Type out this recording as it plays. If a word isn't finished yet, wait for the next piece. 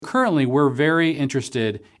currently, we're very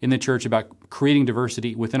interested in the church about creating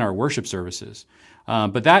diversity within our worship services.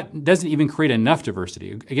 But that doesn't even create enough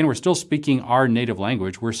diversity. Again, we're still speaking our native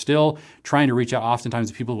language. We're still trying to reach out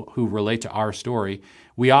oftentimes to people who relate to our story.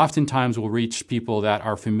 We oftentimes will reach people that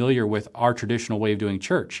are familiar with our traditional way of doing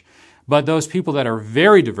church. But those people that are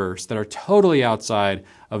very diverse, that are totally outside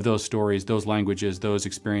of those stories, those languages, those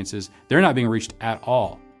experiences, they're not being reached at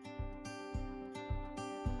all.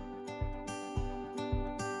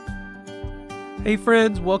 Hey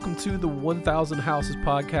friends, welcome to the 1000 Houses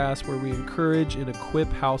podcast, where we encourage and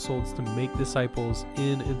equip households to make disciples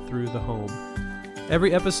in and through the home.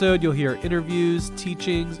 Every episode you'll hear interviews,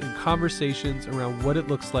 teachings, and conversations around what it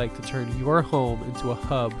looks like to turn your home into a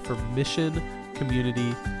hub for mission,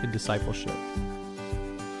 community, and discipleship.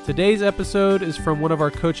 Today's episode is from one of our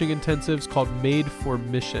coaching intensives called Made for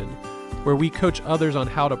Mission, where we coach others on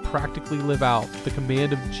how to practically live out the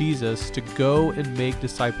command of Jesus to go and make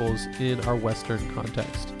disciples in our Western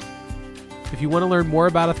context. If you want to learn more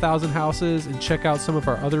about 1000 Houses and check out some of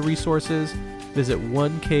our other resources, visit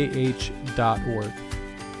 1kh.org.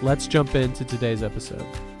 Let's jump into today's episode.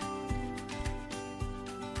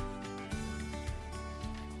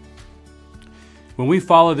 When we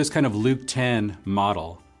follow this kind of Luke 10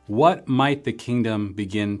 model, what might the kingdom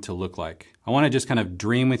begin to look like? I want to just kind of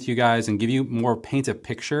dream with you guys and paint a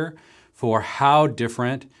picture for how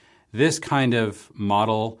different this kind of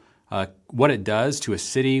model, what it does to a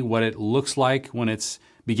city, what it looks like when it's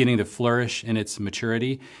beginning to flourish in its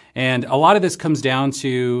maturity. And a lot of this comes down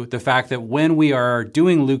to the fact that when we are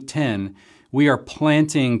doing Luke 10, we are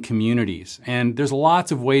planting communities. And there's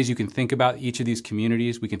lots of ways you can think about each of these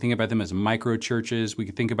communities. We can think about them as micro churches. We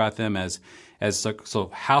can think about them as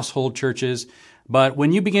household churches. But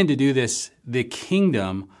when you begin to do this, the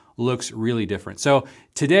kingdom looks really different. So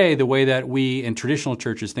today, the way that we in traditional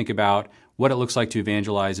churches think about what it looks like to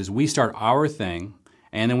evangelize is we start our thing,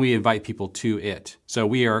 and then we invite people to it. So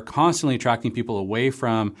we are constantly attracting people away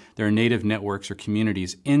from their native networks or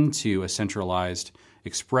communities into a centralized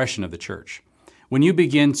expression of the church. When you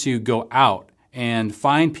begin to go out and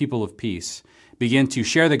find people of peace, begin to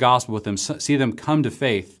share the gospel with them, see them come to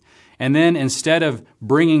faith, and then instead of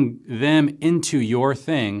bringing them into your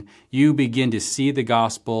thing, you begin to see the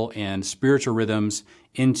gospel and spiritual rhythms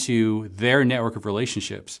into their network of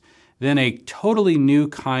relationships, then a totally new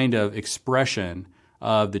kind of expression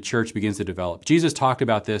of the church begins to develop. Jesus talked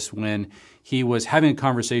about this when he was having a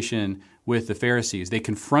conversation with the Pharisees. They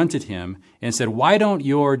confronted him and said, "Why don't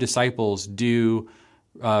your disciples do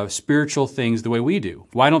spiritual things the way we do?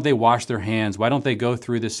 Why don't they wash their hands? Why don't they go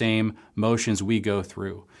through the same motions we go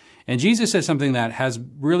through?" And Jesus said something that has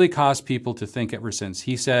really caused people to think ever since.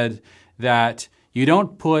 He said that you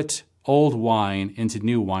don't put old wine into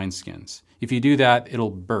new wineskins. If you do that,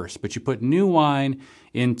 it'll burst. But you put new wine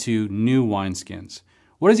into new wineskins.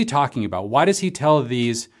 What is he talking about? Why does he tell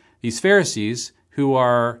these Pharisees, who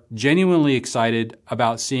are genuinely excited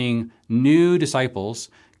about seeing new disciples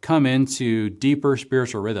come into deeper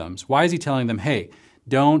spiritual rhythms, why is he telling them, hey,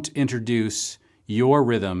 don't introduce your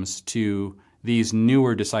rhythms to these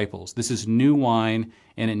newer disciples? This is new wine,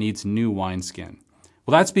 and it needs new wineskin.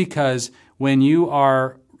 Well, that's because when you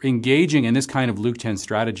are engaging in this kind of Luke 10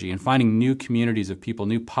 strategy and finding new communities of people,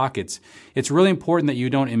 new pockets, it's really important that you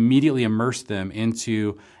don't immediately immerse them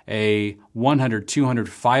into a 100, 200,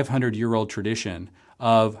 500-year-old tradition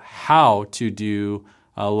of how to do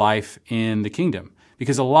life in the kingdom.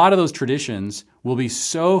 Because a lot of those traditions will be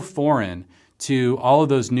so foreign to all of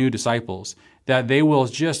those new disciples that they will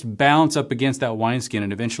just bounce up against that wineskin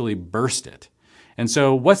and eventually burst it. And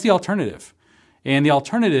so what's the alternative? And the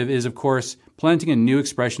alternative is, of course, planting a new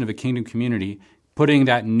expression of a kingdom community, putting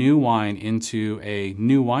that new wine into a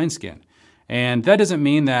new wineskin. And that doesn't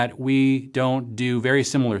mean that we don't do very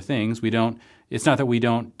similar things. It's not that we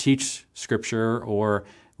don't teach Scripture or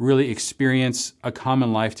really experience a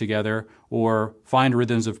common life together or find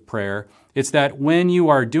rhythms of prayer. It's that when you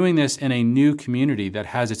are doing this in a new community that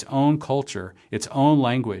has its own culture, its own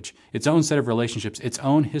language, its own set of relationships, its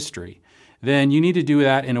own history, then you need to do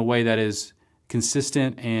that in a way that is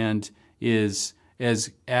consistent and is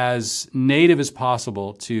as native as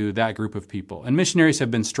possible to that group of people. And missionaries have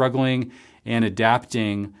been struggling and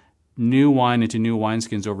adapting new wine into new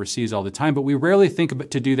wineskins overseas all the time, but we rarely think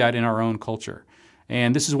to do that in our own culture.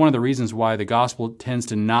 And this is one of the reasons why the gospel tends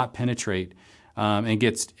to not penetrate and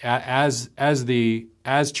gets as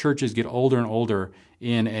churches get older and older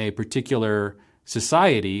in a particular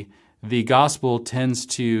society, the gospel tends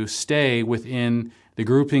to stay within the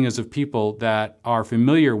groupings of people that are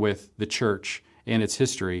familiar with the church and its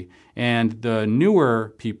history. And the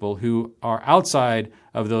newer people who are outside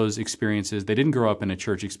of those experiences, they didn't grow up in a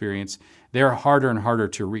church experience, they're harder and harder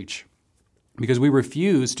to reach because we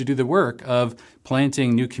refuse to do the work of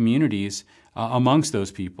planting new communities amongst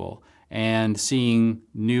those people and seeing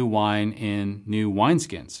new wine in new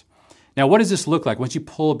wineskins. Now, what does this look like once you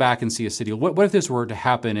pull back and see a city? What if this were to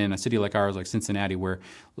happen in a city like ours, like Cincinnati, where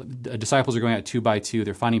disciples are going out 2 by 2,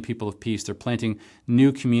 they're finding people of peace, they're planting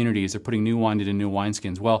new communities, they're putting new wine into new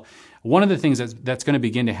wineskins? Well, one of the things that's going to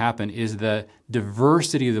begin to happen is the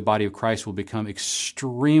diversity of the body of Christ will become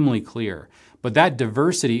extremely clear. But that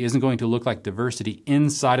diversity isn't going to look like diversity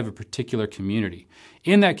inside of a particular community.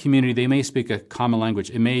 In that community, they may speak a common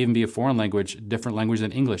language. It may even be a foreign language, different language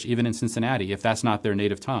than English, even in Cincinnati, if that's not their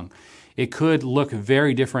native tongue. It could look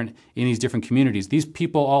very different in these different communities. These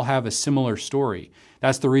people all have a similar story.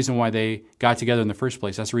 That's the reason why they got together in the first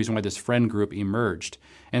place. That's the reason why this friend group emerged.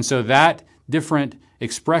 And so that different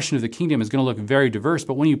expression of the kingdom is going to look very diverse,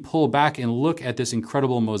 but when you pull back and look at this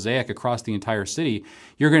incredible mosaic across the entire city,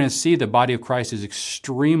 you're going to see the body of Christ is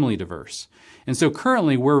extremely diverse. And so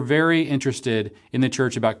currently, we're very interested in the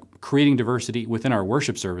church about creating diversity within our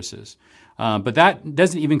worship services. But that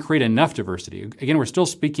doesn't even create enough diversity. Again, we're still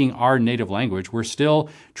speaking our native language. We're still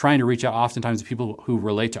trying to reach out oftentimes to people who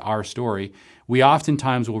relate to our story. We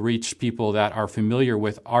oftentimes will reach people that are familiar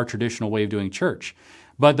with our traditional way of doing church.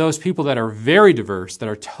 But those people that are very diverse, that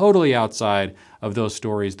are totally outside of those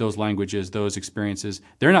stories, those languages, those experiences,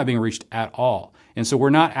 they're not being reached at all. And so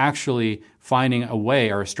we're not actually finding a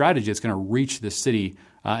way or a strategy that's going to reach the city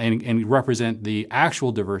and represent the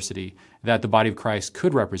actual diversity that the body of Christ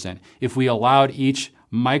could represent if we allowed each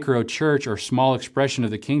micro church or small expression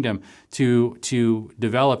of the kingdom to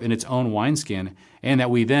develop in its own wineskin, and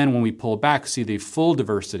that we then, when we pull back, see the full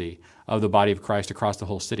diversity of the body of Christ across the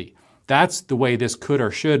whole city. That's the way this could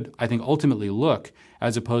or should, I think, ultimately look,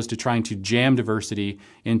 as opposed to trying to jam diversity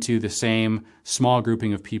into the same small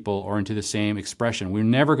grouping of people or into the same expression. We're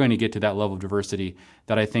never going to get to that level of diversity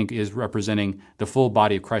that I think is representing the full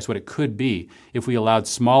body of Christ, what it could be if we allowed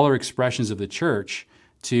smaller expressions of the church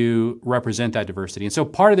to represent that diversity. And so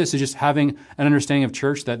part of this is just having an understanding of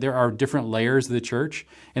church, that there are different layers of the church,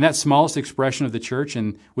 and that smallest expression of the church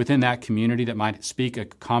and within that community that might speak a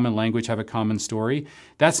common language, have a common story,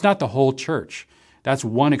 that's not the whole church. That's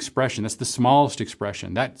one expression. That's the smallest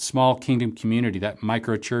expression. That small kingdom community, that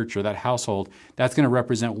micro church or that household, that's going to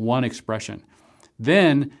represent one expression.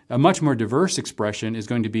 Then a much more diverse expression is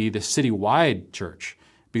going to be the citywide church.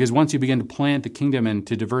 Because once you begin to plant the kingdom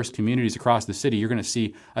into diverse communities across the city, you're going to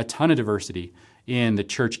see a ton of diversity in the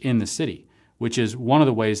church in the city, which is one of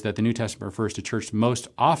the ways that the New Testament refers to church most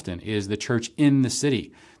often, is the church in the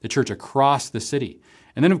city, the church across the city.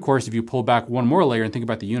 And then, of course, if you pull back one more layer and think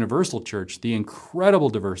about the universal church, the incredible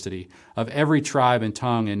diversity of every tribe and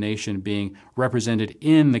tongue and nation being represented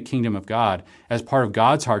in the kingdom of God as part of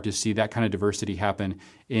God's heart to see that kind of diversity happen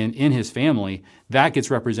in his family, that gets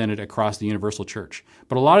represented across the universal church.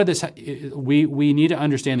 But a lot of this, we need to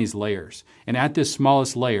understand these layers. And at this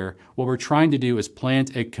smallest layer, what we're trying to do is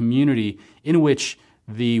plant a community in which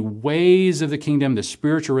the ways of the kingdom, the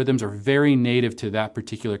spiritual rhythms are very native to that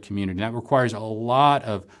particular community. That requires a lot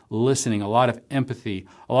of listening, a lot of empathy,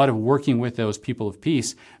 a lot of working with those people of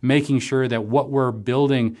peace, making sure that what we're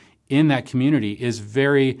building in that community is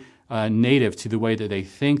very native to the way that they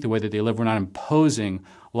think, the way that they live. We're not imposing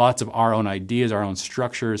lots of our own ideas, our own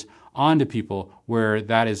structures onto people where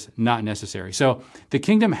that is not necessary. So the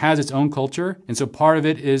kingdom has its own culture, and so part of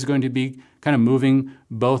it is going to be kind of moving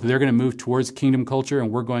both. They're going to move towards kingdom culture, and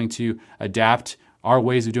we're going to adapt our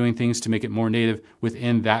ways of doing things to make it more native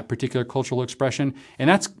within that particular cultural expression. And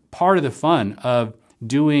that's part of the fun of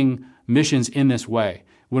doing missions in this way.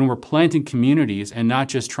 When we're planting communities and not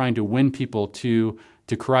just trying to win people to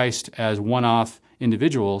Christ as one-off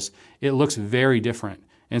individuals, it looks very different.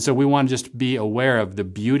 And so we want to just be aware of the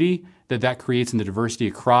beauty that creates in the diversity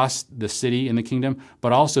across the city and the kingdom,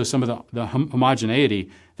 but also some of the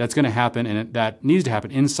homogeneity that's going to happen and that needs to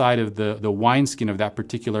happen inside of the wineskin of that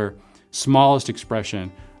particular smallest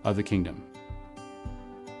expression of the kingdom.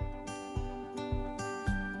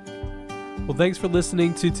 Well, thanks for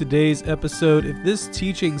listening to today's episode. If this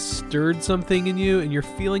teaching stirred something in you and you're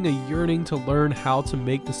feeling a yearning to learn how to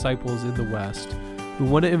make disciples in the West, we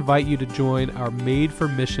want to invite you to join our Made for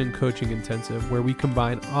Mission Coaching Intensive, where we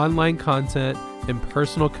combine online content and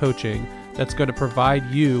personal coaching that's going to provide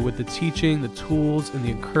you with the teaching, the tools, and the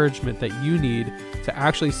encouragement that you need to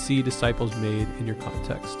actually see disciples made in your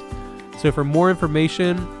context. So for more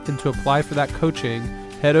information and to apply for that coaching,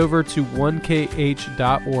 head over to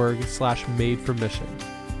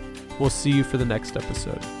 1kh.org/madeformission. We'll see you for the next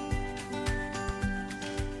episode.